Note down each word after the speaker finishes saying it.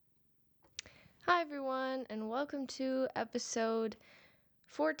Hi, everyone, and welcome to episode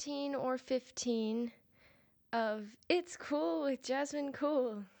 14 or 15 of It's Cool with Jasmine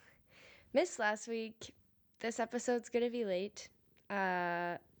Cool. Missed last week. This episode's gonna be late.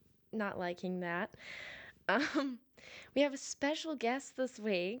 Not liking that. Um, we have a special guest this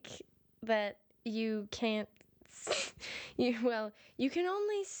week that you can't. You can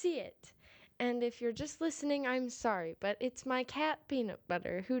only see it. And if you're just listening, I'm sorry, but it's my cat Peanut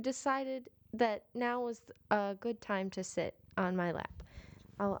Butter who decided that now was a good time to sit on my lap.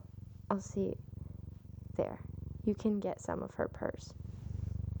 I'll see there. You can get some of her purse.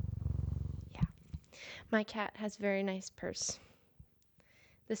 Yeah. My cat has very nice purse.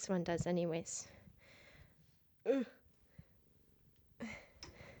 This one does anyways. Ugh.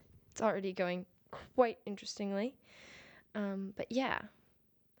 It's already going quite interestingly. But yeah.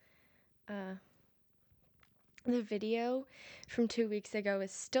 The video from 2 weeks ago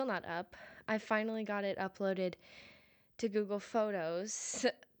is still not up. I finally got it uploaded to Google Photos,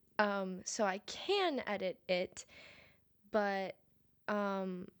 so I can edit it, but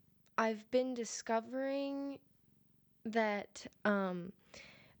I've been discovering that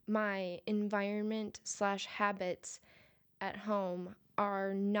my environment / habits at home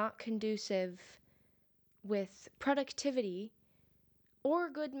are not conducive with productivity or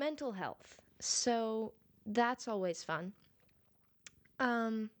good mental health. So that's always fun.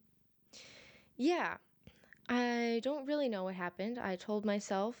 Yeah, I don't really know what happened. I told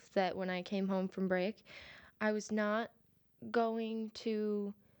myself that when I came home from break, I was not going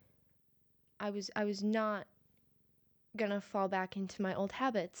to I was not gonna fall back into my old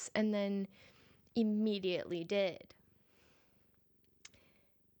habits, and then immediately did.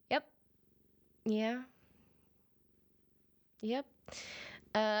 Yep. Yeah. Yep.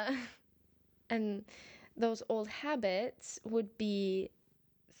 Uh and those old habits would be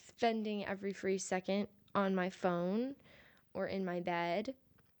spending every free second on my phone or in my bed.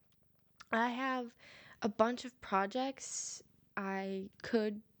 I have a bunch of projects I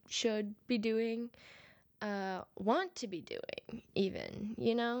should be doing, want to be doing, even,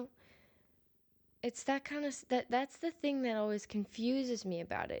 you know? It's that kind of that's the thing that always confuses me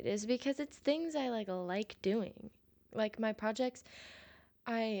about it, is because it's things I like doing. Like my projects,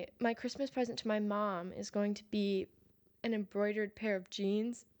 my Christmas present to my mom is going to be an embroidered pair of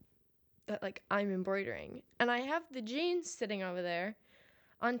jeans that I'm embroidering. And I have the jeans sitting over there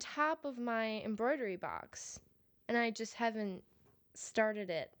on top of my embroidery box, and I just haven't started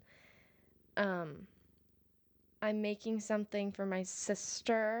it. I'm making something for my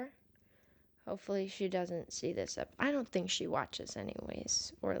sister. Hopefully she doesn't see this up. I don't think she watches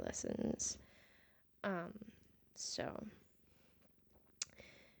anyways or listens. Um, so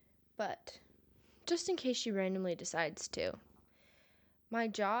but just in case she randomly decides to. My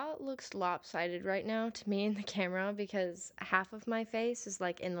jaw looks lopsided right now to me in the camera because half of my face is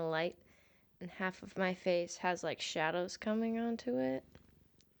in the light and half of my face has shadows coming onto it.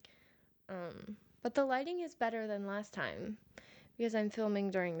 But the lighting is better than last time because I'm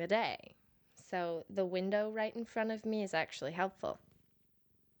filming during the day. So the window right in front of me is actually helpful.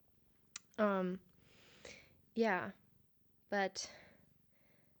 Yeah, but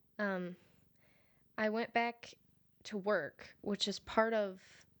I went back to work, which is part of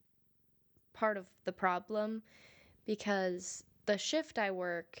the problem, because the shift I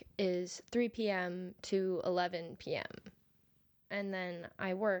work is 3 p.m. to 11 p.m. and then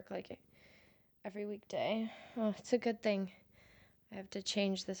I work every weekday. Oh, it's a good thing I have to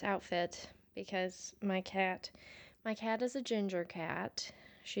change this outfit because my cat is a ginger cat.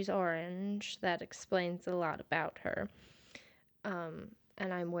 She's orange. That explains a lot about her.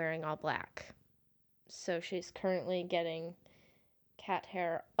 And I'm wearing all black. So she's currently getting cat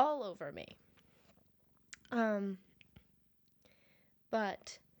hair all over me.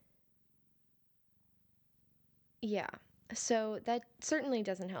 But yeah, so that certainly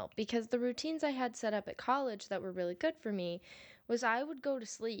doesn't help because the routines I had set up at college that were really good for me was I would go to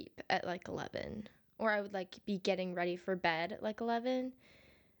sleep at 11, or I would be getting ready for bed at 11,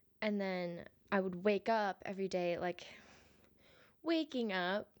 and then I would wake up every day waking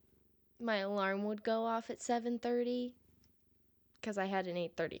up, my alarm would go off at 7:30 because I had an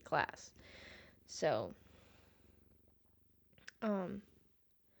 8:30 class. So and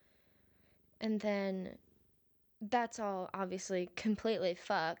then that's all obviously completely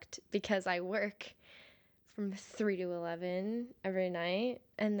fucked because I work from 3 to 11 every night,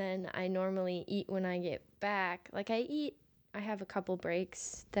 and then I normally eat when I get back. I have a couple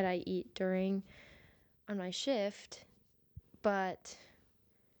breaks that I eat during on my shift, but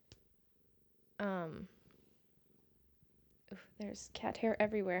there's cat hair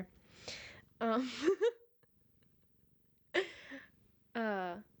everywhere. Um,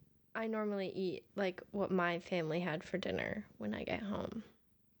 uh, I normally eat like what my family had for dinner when I get home.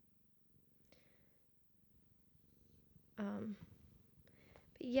 Um,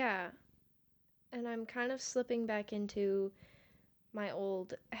 but yeah, and I'm kind of slipping back into my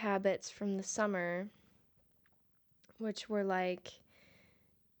old habits from the summer, which were like,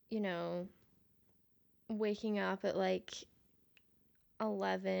 you know, waking up at like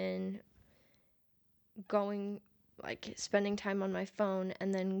 11, going, like, spending time on my phone,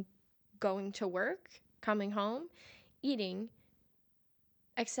 and then going to work, coming home, eating.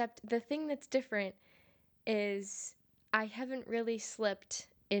 Except the thing that's different is I haven't really slipped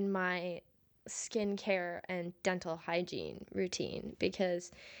in my skincare and dental hygiene routine,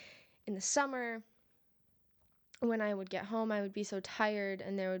 because in the summer, when I would get home, I would be so tired,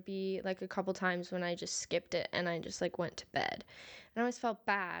 and there would be like a couple times when I just skipped it and I just like went to bed. And I always felt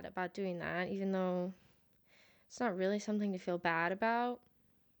bad about doing that, even though it's not really something to feel bad about.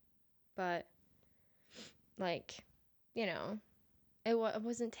 But like, you know, I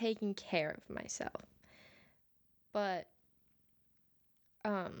wasn't taking care of myself. But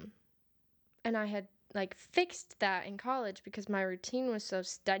um and I had like fixed that in college because my routine was so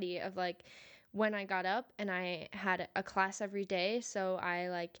steady of like when I got up and I had a class every day, so I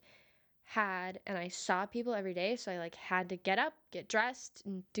like had and I saw people every day, so I like had to get up, get dressed,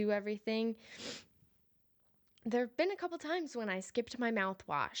 and do everything. There've been a couple times when I skipped my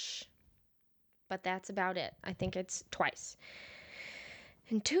mouthwash, but that's about it. I think it's twice.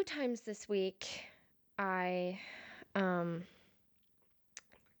 And 2 times this week I um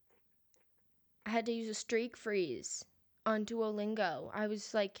I had to use a streak freeze on Duolingo. I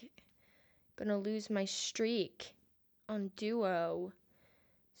was like gonna lose my streak on Duo.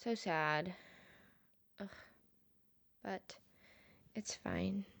 So sad. Ugh. But it's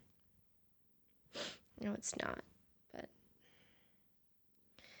fine. No, it's not. But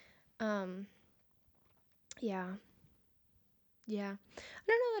um yeah. Yeah. I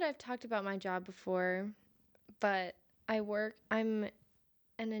don't know that I've talked about my job before, but I'm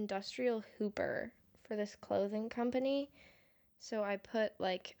an industrial hooper for this clothing company. So I put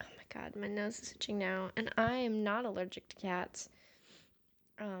like, oh my god, my nose is itching now, and I am not allergic to cats.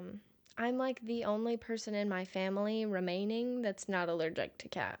 Um, I'm like the only person in my family remaining that's not allergic to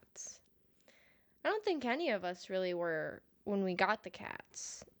cats. I don't think any of us really were when we got the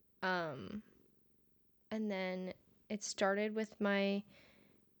cats. Um, and then it started with my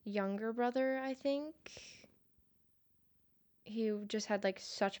younger brother, I think. He just had like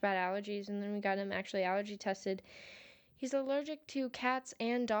such bad allergies, and then we got him actually allergy tested. He's allergic to cats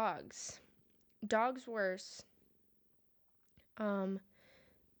and dogs. Dogs worse, um,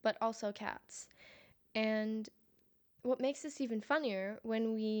 but also cats. And what makes this even funnier,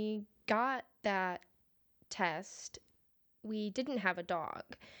 when we got that test, we didn't have a dog.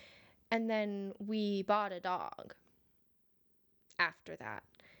 And then we bought a dog after that.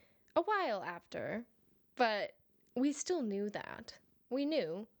 A while after. But we still knew that. We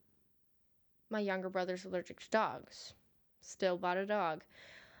knew my younger brother's allergic to dogs. Still bought a dog.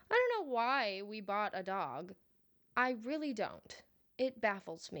 I don't know why we bought a dog. I really don't. It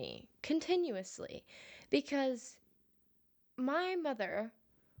baffles me continuously, because my mother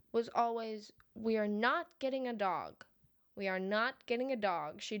was always, we are not getting a dog. We are not getting a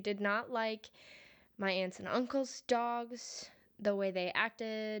dog. She did not like my aunts and uncles' dogs, the way they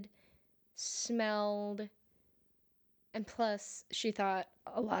acted, smelled, and plus she thought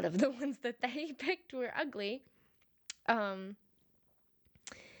a lot of the ones that they picked were ugly. Um,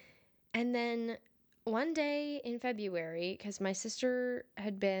 and then one day in February, because my sister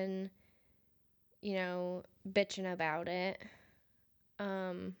had been, bitching about it,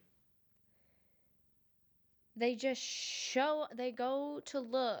 um, they go to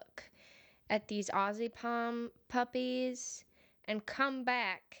look at these Aussie Pom puppies and come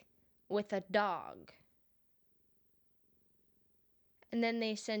back with a dog. And then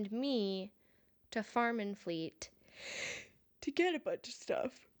they send me to Farm and Fleet to get a bunch of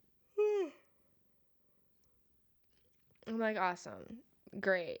stuff. I'm like, awesome.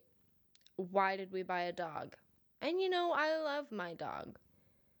 Great. Why did we buy a dog? And I love my dog.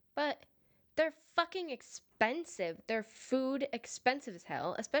 But they're fucking expensive. Their food expensive as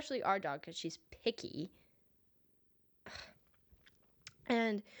hell, especially our dog because she's picky.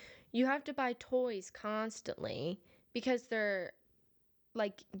 And you have to buy toys constantly because they're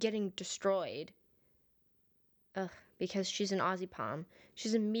like getting destroyed. Ugh, because she's an Aussie Pom.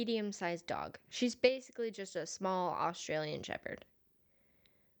 She's a medium-sized dog. She's basically just a small Australian Shepherd.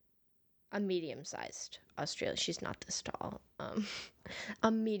 a medium-sized Australian. She's not this tall.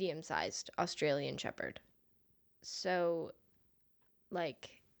 A medium-sized Australian Shepherd. So, like,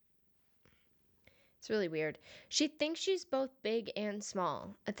 it's really weird. She thinks she's both big and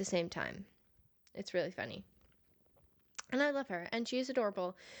small at the same time. It's really funny. And I love her, and she's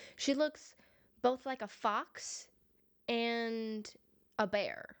adorable. She looks both like a fox and a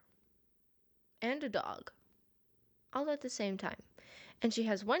bear and a dog all at the same time. And she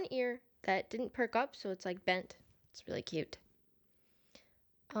has one ear that didn't perk up, so it's like bent. It's really cute.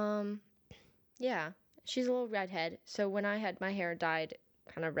 Yeah, she's a little redhead. So when I had my hair dyed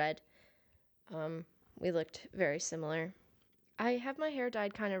kind of red, we looked very similar. I have my hair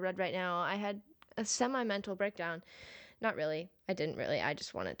dyed kind of red right now. I had a semi-mental breakdown. Not really. I didn't really. I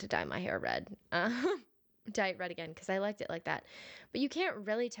just wanted to dye my hair red. Dye it red again because I liked it like that. But you can't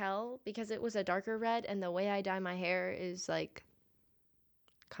really tell because it was a darker red, and the way I dye my hair is like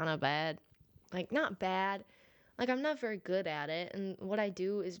kind of bad. Like, not bad. Like, I'm not very good at it. And what I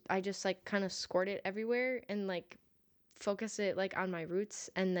do is I just like kind of squirt it everywhere and like focus it like on my roots,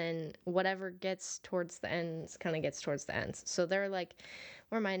 and then whatever gets towards the ends kind of gets towards the ends. So they're like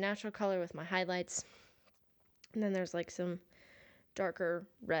where my natural color with my highlights, and then there's like some darker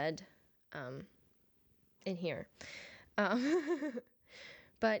red in here.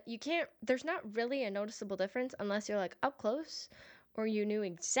 But you can't, there's not really a noticeable difference unless you're like up close or you knew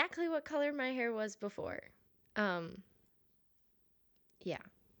exactly what color my hair was before. Yeah.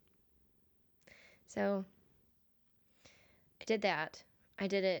 So I did that. I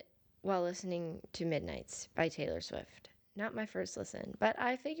did it while listening to Midnights by Taylor Swift. Not my first listen, but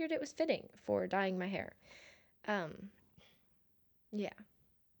I figured it was fitting for dyeing my hair. Yeah.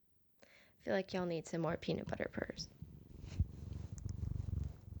 I feel like y'all need some more peanut butter purrs.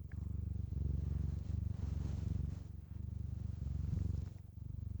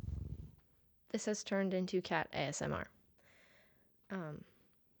 This has turned into cat ASMR. I'm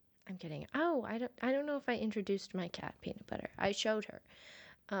kidding. Oh, I don't know if I introduced my cat Peanut Butter. I showed her.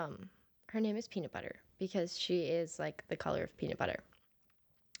 Her name is Peanut Butter because she is like the color of peanut butter.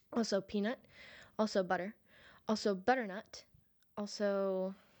 Also peanut, also butter, also butternut,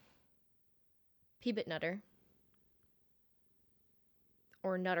 also peanut nutter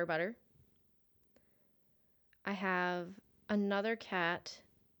or nutter butter. I have another cat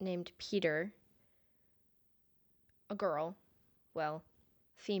named Peter, a girl, well,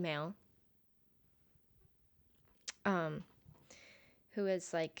 female, who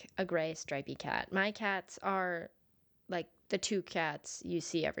is like a gray stripy cat. My cats are like the two cats you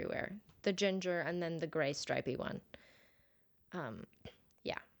see everywhere, the ginger and then the gray stripy one.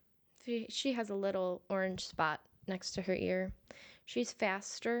 Yeah. She has a little orange spot next to her ear. She's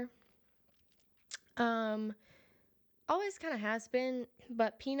faster. Always kind of has been,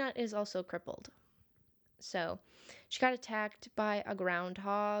 but Peanut is also crippled. So she got attacked by a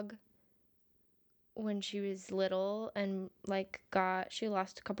groundhog when she was little and like she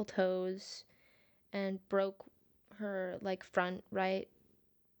lost a couple toes and broke her like front right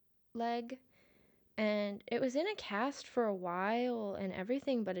leg, and it was in a cast for a while and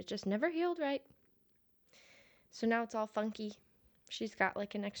everything, but it just never healed right. So now it's all funky. She's got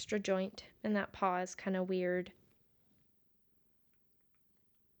like an extra joint, and that paw is kind of weird.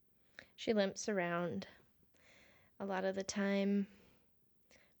 She limps around a lot of the time.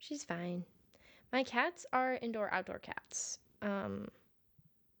 She's fine. My cats are indoor-outdoor cats.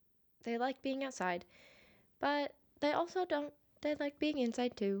 They like being outside, but they also don't. They like being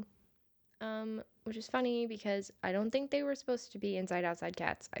inside too. Which is funny because I don't think they were supposed to be inside-outside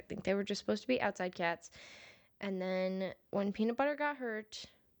cats. I think they were just supposed to be outside cats. And then when Peanut Butter got hurt,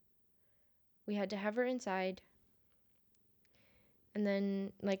 we had to have her inside. And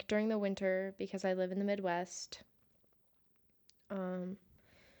then, like, during the winter, because I live in the Midwest,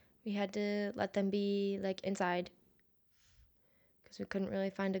 we had to let them be, like, inside. Because we couldn't really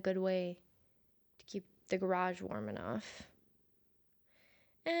find a good way to keep the garage warm enough.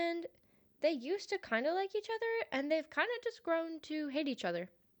 And they used to kind of like each other, and they've kind of just grown to hate each other.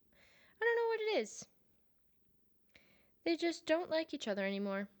 I don't know what it is. They just don't like each other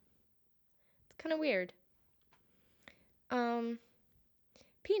anymore. It's kind of weird.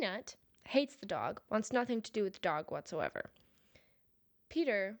 Peanut hates the dog, wants nothing to do with the dog whatsoever.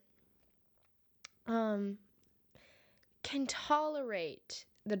 Peter, can tolerate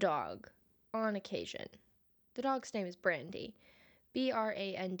the dog on occasion. The dog's name is Brandy,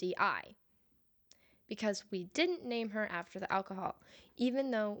 Brandi, because we didn't name her after the alcohol,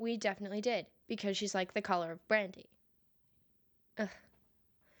 even though we definitely did, because she's like the color of brandy. Ugh.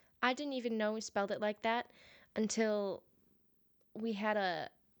 I didn't even know we spelled it like that until we had a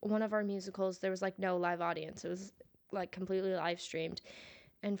one of our musicals, there was like no live audience. It was like completely live streamed.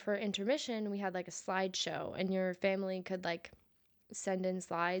 And for intermission, we had like a slideshow, and your family could like send in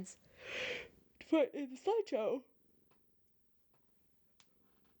slides. But in the slideshow,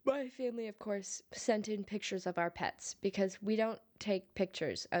 my family, of course, sent in pictures of our pets because we don't take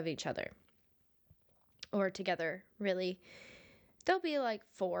pictures of each other or together, really. There'll be like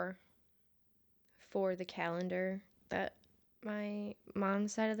 4 for the calendar that my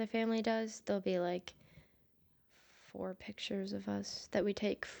mom's side of the family does. There'll be like 4 pictures of us that we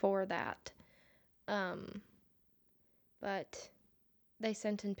take for that. But they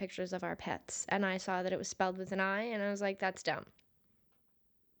sent in pictures of our pets, and I saw that it was spelled with an I, and I was like, that's dumb.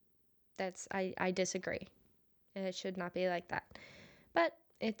 I disagree. It should not be like that. But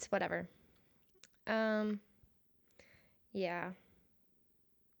it's whatever. Yeah.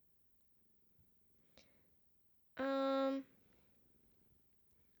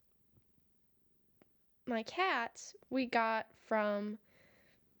 My cats we got from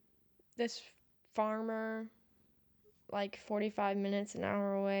this farmer like 45 minutes, an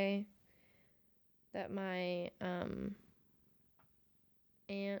hour away, that my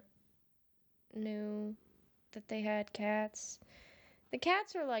aunt knew that they had cats. The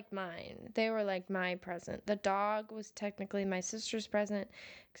cats are like mine. They were like my present. The dog was technically my sister's present,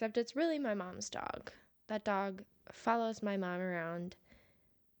 except it's really my mom's dog. That dog follows my mom around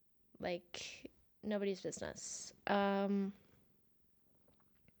like nobody's business. It's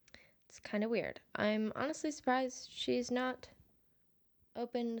kind of weird. I'm honestly surprised she's not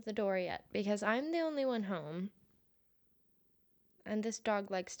opened the door yet, because I'm the only one home, and this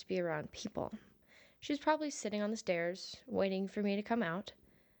dog likes to be around people. She's probably sitting on the stairs waiting for me to come out,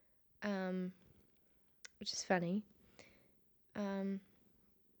 which is funny.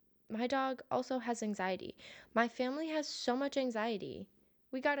 My dog also has anxiety. My family has so much anxiety.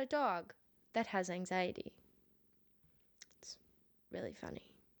 We got a dog that has anxiety. It's really funny.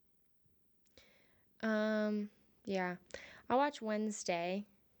 Yeah. I watched Wednesday.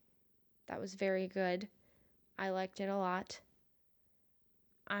 That was very good. I liked it a lot.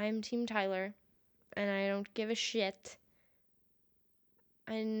 I'm Team Tyler, and I don't give a shit.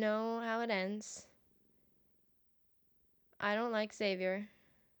 I know how it ends. I don't like Xavier.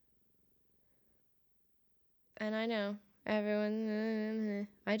 And I know everyone,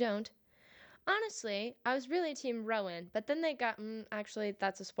 I don't. Honestly, I was really Team Rowan, but then they got, actually,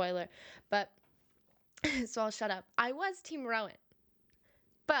 that's a spoiler, but, so I'll shut up. I was Team Rowan,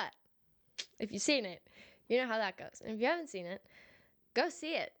 but if you've seen it, you know how that goes. And if you haven't seen it, go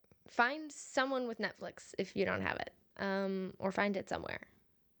see it. Find someone with Netflix if you don't have it, or find it somewhere.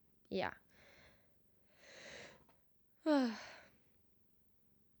 Yeah.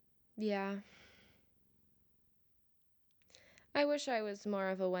 Yeah. I wish I was more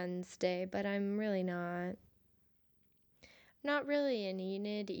of a Wednesday, but I'm really not. Not really an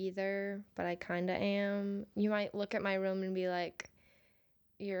Enid either, but I kinda am. You might look at my room and be like,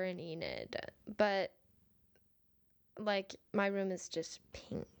 you're an Enid. But, like, my room is just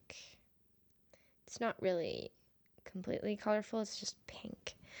pink. It's not really completely colorful, it's just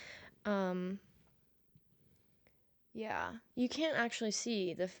pink. Yeah. You can't actually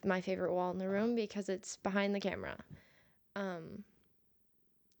see my favorite wall in the room because it's behind the camera.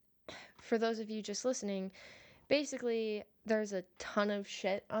 For those of you just listening, basically, there's a ton of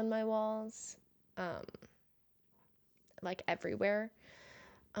shit on my walls, like everywhere.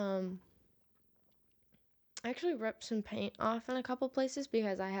 I actually ripped some paint off in a couple places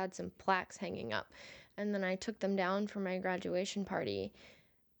because I had some plaques hanging up, and then I took them down for my graduation party,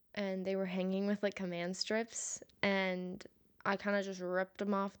 and they were hanging with like command strips, and I kind of just ripped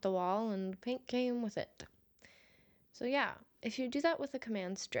them off the wall, and the paint came with it. So yeah, if you do that with a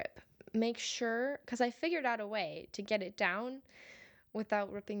command strip, make sure, because I figured out a way to get it down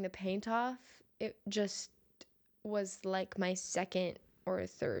without ripping the paint off. It just was like my second or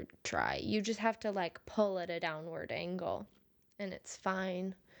third try. You just have to like pull at a downward angle and it's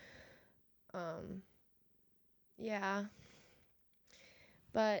fine. Yeah.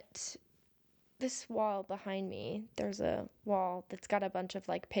 But this wall behind me, there's a wall that's got a bunch of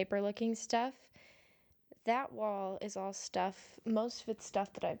like paper looking stuff. That wall is all stuff, most of it's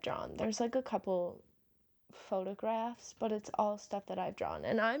stuff that I've drawn. There's like a couple photographs, but it's all stuff that I've drawn.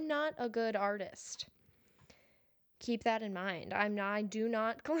 And I'm not a good artist. Keep that in mind. I do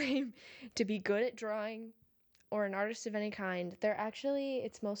not claim to be good at drawing or an artist of any kind.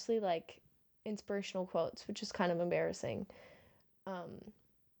 It's mostly like inspirational quotes, which is kind of embarrassing.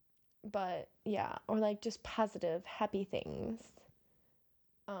 But yeah, or like just positive, happy things.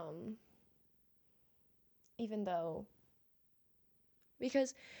 Even though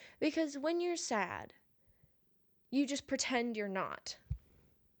Because when you're sad, you just pretend you're not.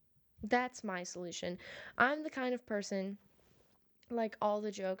 That's my solution. I'm the kind of person, like all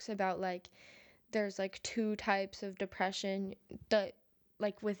the jokes about like there's like two types of depression, the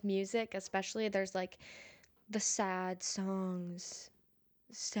like with music especially, there's like the sad songs,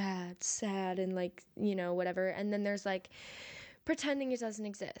 sad and like, whatever, and then there's like pretending it doesn't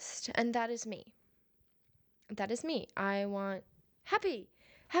exist, and that is me. I want happy,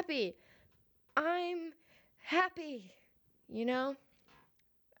 happy. I'm happy, you know?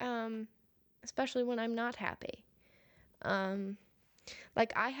 Um, especially when I'm not happy. Um,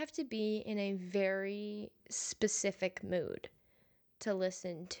 like I have to be in a very specific mood to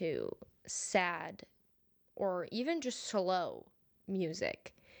listen to sad or even just slow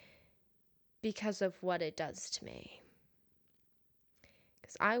music because of what it does to me.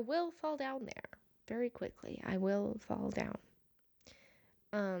 Because I will fall down there very quickly. I will fall down.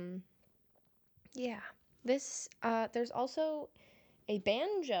 Yeah. There's also a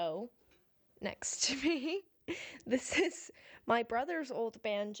banjo next to me. This is my brother's old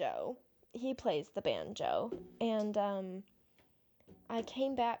banjo. He plays the banjo. And, I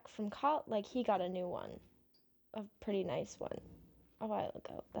came back from like, he got a new one. A pretty nice one. A while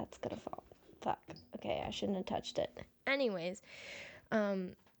ago. That's gonna fall. Fuck. Okay, I shouldn't have touched it. Anyways,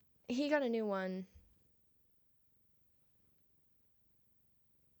 he got a new one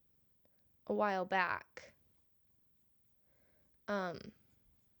a while back.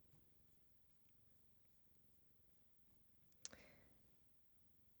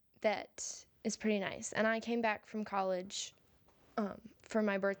 That is pretty nice. And I came back from college for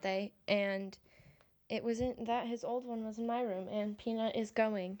my birthday, and it wasn't that his old one was in my room, and Peanut is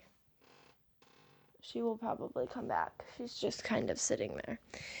going. She will probably come back. She's just kind of sitting there.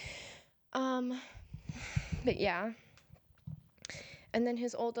 But yeah. And then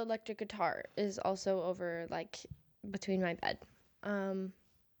his old electric guitar is also over, like, between my bed.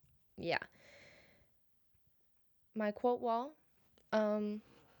 Yeah. My quote wall.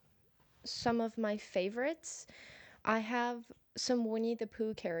 Some of my favorites. I have some Winnie the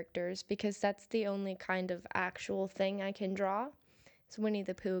Pooh characters because that's the only kind of actual thing I can draw. It's Winnie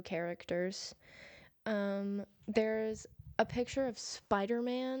the Pooh characters. There's a picture of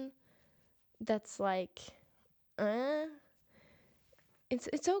Spider-Man that's like,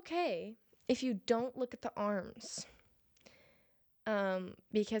 it's okay if you don't look at the arms.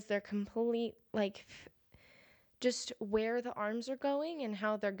 Because they're complete, like, just where the arms are going and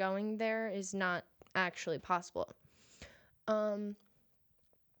how they're going there is not actually possible.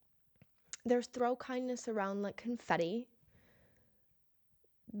 There's throw kindness around like confetti.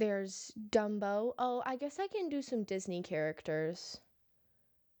 There's Dumbo. Oh, I guess I can do some Disney characters.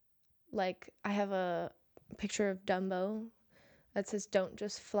 Like, I have a picture of Dumbo that says, "Don't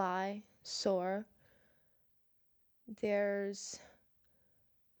just fly, soar." There's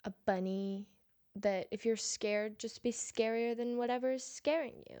a bunny that if you're scared, just be scarier than whatever is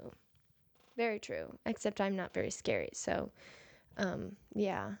scaring you. Very true, except I'm not very scary, so,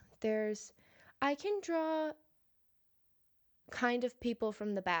 yeah. I can draw kind of people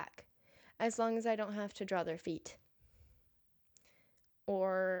from the back, as long as I don't have to draw their feet,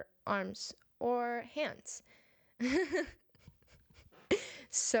 or arms, or hands.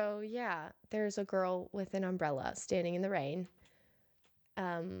 So, yeah, there's a girl with an umbrella standing in the rain.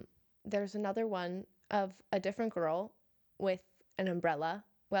 There's another one of a different girl with an umbrella.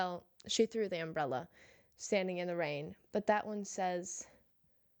 Well, she threw the umbrella, standing in the rain, but that one says,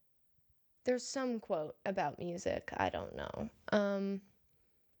 there's some quote about music, I don't know.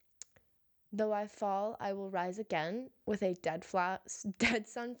 Though I fall, I will rise again, with a dead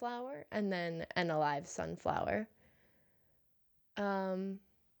sunflower and then an alive sunflower.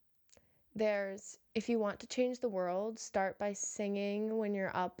 There's, if you want to change the world, start by singing when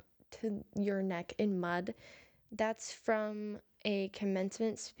you're up to your neck in mud. That's from a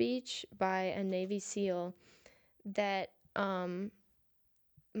commencement speech by a Navy SEAL that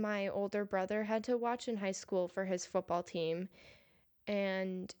my older brother had to watch in high school for his football team.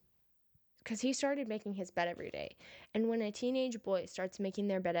 And because he started making his bed every day. And when a teenage boy starts making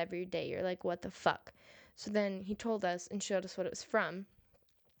their bed every day, you're like, what the fuck? So then he told us and showed us what it was from.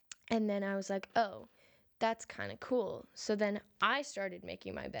 And then I was like, oh, that's kind of cool. So then I started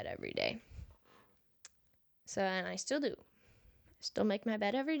making my bed every day. So, and I still do. I still make my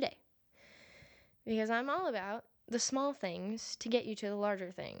bed every day. Because I'm all about the small things to get you to the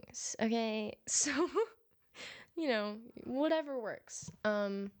larger things. Okay? So, whatever works.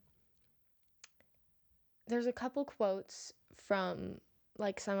 There's a couple quotes from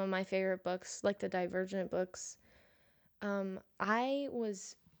like some of my favorite books, like the Divergent books. I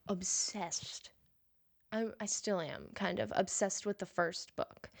was obsessed. I still am kind of obsessed with the first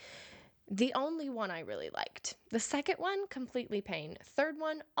book. The only one I really liked. The second one, completely pain. Third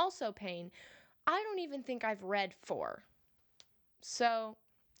one, also pain. I don't even think I've read 4. So,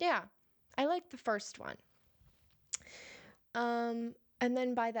 yeah, I like the first one. And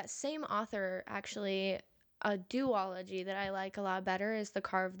then by that same author, actually, a duology that I like a lot better is the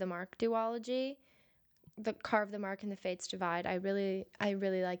Carve the Mark duology. The Carve the Mark and the Fates Divide. I really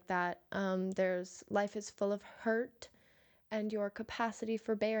like that. There's Life is Full of Hurt, and your capacity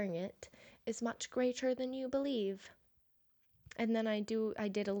for bearing it is much greater than you believe. And then I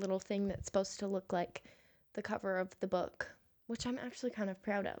did a little thing that's supposed to look like the cover of the book, which I'm actually kind of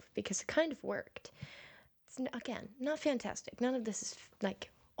proud of because it kind of worked. It's, again, not fantastic. None of this is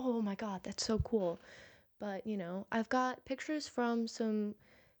like, oh my god, that's so cool. But, I've got pictures from some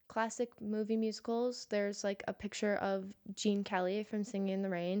classic movie musicals. There's like a picture of Gene Kelly from Singing in the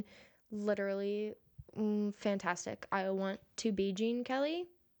Rain. Literally fantastic. I want to be Gene Kelly.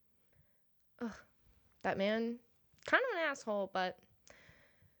 Ugh, that man, kind of an asshole, but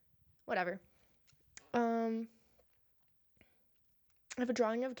whatever. I have a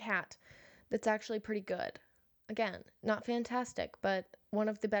drawing of a cat that's actually pretty good. Again, not fantastic, but one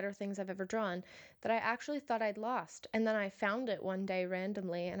of the better things I've ever drawn that I actually thought I'd lost. And then I found it one day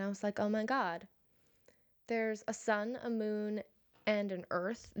randomly and I was like, oh my god. There's a sun, a moon, and an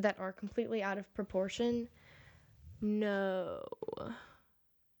earth that are completely out of proportion. No.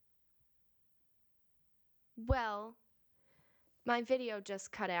 Well, my video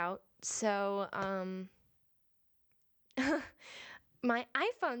just cut out, so, my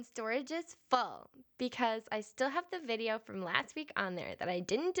iPhone storage is full because I still have the video from last week on there that I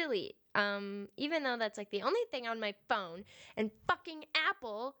didn't delete. Even though that's like the only thing on my phone, and fucking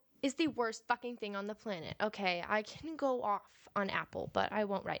Apple is the worst fucking thing on the planet. Okay, I can go off on Apple, but I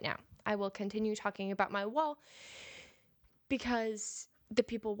won't right now. I will continue talking about my wall because the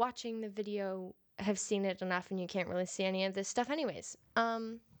people watching the video have seen it enough and you can't really see any of this stuff anyways.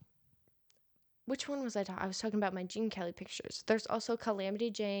 Which one was I talking? I was talking about my Gene Kelly pictures. There's also Calamity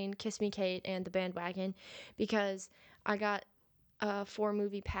Jane, Kiss Me Kate, and The Bandwagon because I got a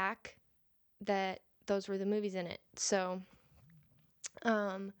 4-movie pack that those were the movies in it. So,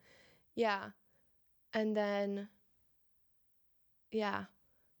 yeah. And then, yeah.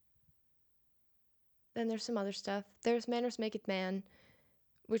 Then there's some other stuff. There's Manners Maketh Man,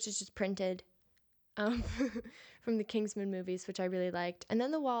 which is just printed um, from the Kingsman movies, which I really liked. And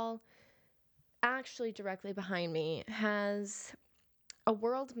then the wall, actually directly behind me, has a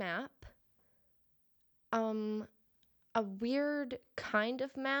world map, a weird kind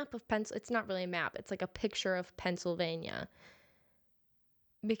of map of it's not really a map, it's like a picture of Pennsylvania.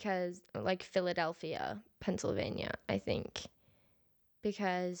 Because, like, Philadelphia, Pennsylvania, I think.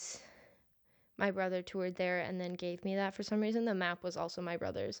 Because my brother toured there and then gave me that for some reason. The map was also my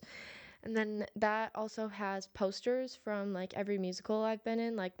brother's. And then that also has posters from, like, every musical I've been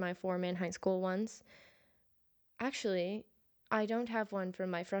in, like my 4-man high school ones. Actually, I don't have one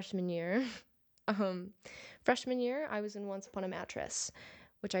from my freshman year. Freshman year, I was in Once Upon a Mattress,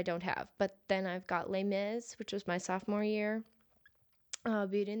 which I don't have. But then I've got Les Mis, which was my sophomore year.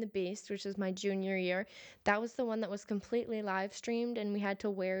 Beauty and the Beast, which was my junior year. That was the one that was completely live streamed, and we had to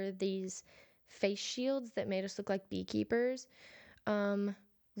wear these face shields that made us look like beekeepers.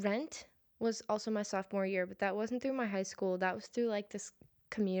 Rent was also my sophomore year, but that wasn't through my high school. That was through like this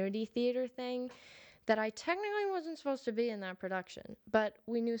community theater thing that I technically wasn't supposed to be in that production, but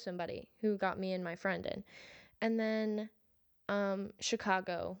we knew somebody who got me and my friend in. And then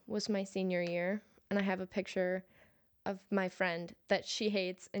Chicago was my senior year, and I have a picture of my friend that she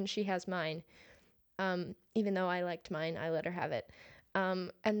hates and she has mine. Even though I liked mine, I let her have it.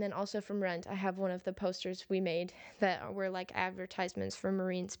 And then also from Rent, I have one of the posters we made that were like advertisements for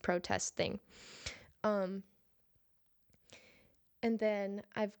Marines protest thing. And then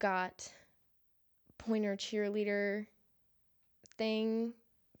I've got Pointer cheerleader thing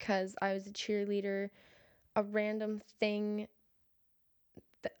because I was a cheerleader. A random thing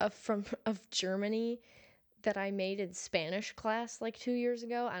of Germany that I made in Spanish class like 2 years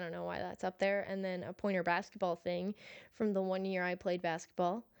ago. I don't know why that's up there. And then a Pointer basketball thing from the 1 year I played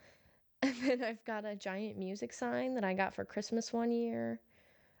basketball. And then I've got a giant music sign that I got for Christmas 1 year.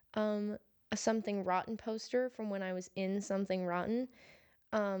 A Something Rotten poster from when I was in Something Rotten.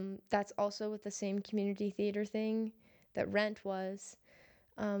 That's also with the same community theater thing that Rent was.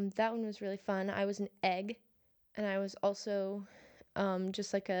 That one was really fun. I was an egg, and I was also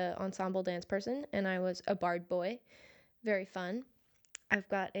just like a ensemble dance person, and I was a bard boy. Very fun. I've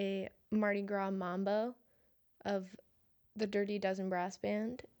got a Mardi Gras mambo of the Dirty Dozen Brass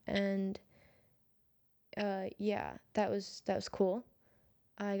Band, and yeah, that was cool.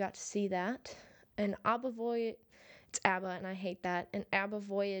 I got to see that. An ABBA Voyage, it's ABBA, and I hate that. An ABBA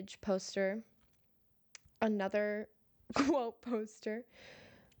Voyage poster, another quote poster,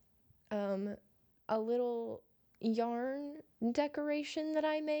 a little yarn decoration that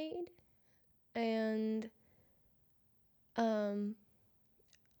I made, and um,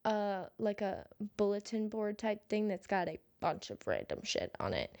 like a bulletin board type thing that's got a bunch of random shit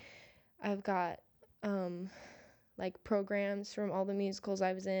on it. I've got um, like programs from all the musicals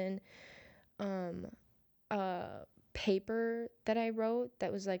I was in, um, a paper that I wrote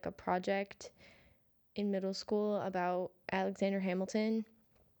that was like a project in middle school about Alexander Hamilton.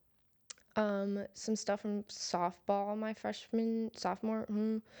 Some stuff from softball my sophomore,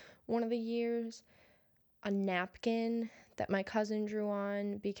 one of the years. A napkin that my cousin drew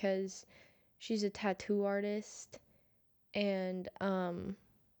on because she's a tattoo artist, and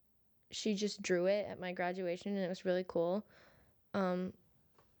she just drew it at my graduation, and it was really cool. Her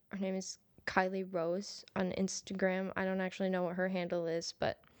name is Kylie Rose on Instagram. I don't actually know what her handle is,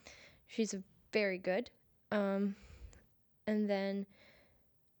 but she's very good. Um, and then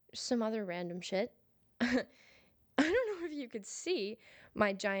some other random shit. I don't know if you could see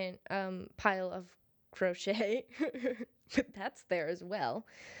my giant pile of crochet, but that's there as well.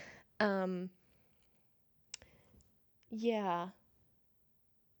 Um, yeah.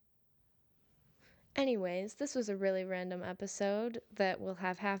 Anyways, this was a really random episode that will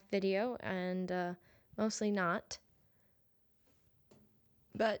have half video and mostly not.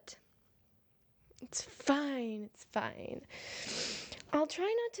 But it's fine. It's fine. I'll try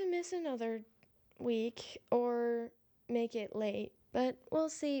not to miss another week or make it late, but we'll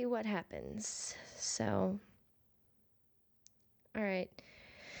see what happens. So, all right.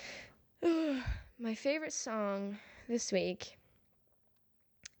 My favorite song this week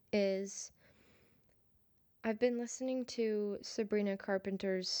is I've been listening to Sabrina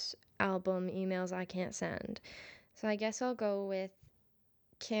Carpenter's album Emails I Can't Send. So I guess I'll go with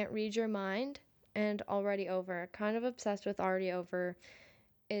Can't Read Your Mind and Already Over. Kind of obsessed with Already Over.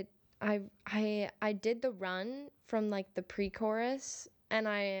 It I did the run from like the pre-chorus, and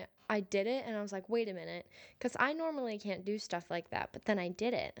I did it and I was like, "Wait a minute," cuz I normally can't do stuff like that, but then I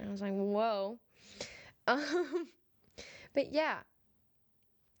did it and I was like, "Whoa." Um but yeah.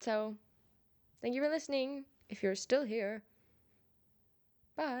 So, thank you for listening. If you're still here,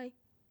 bye.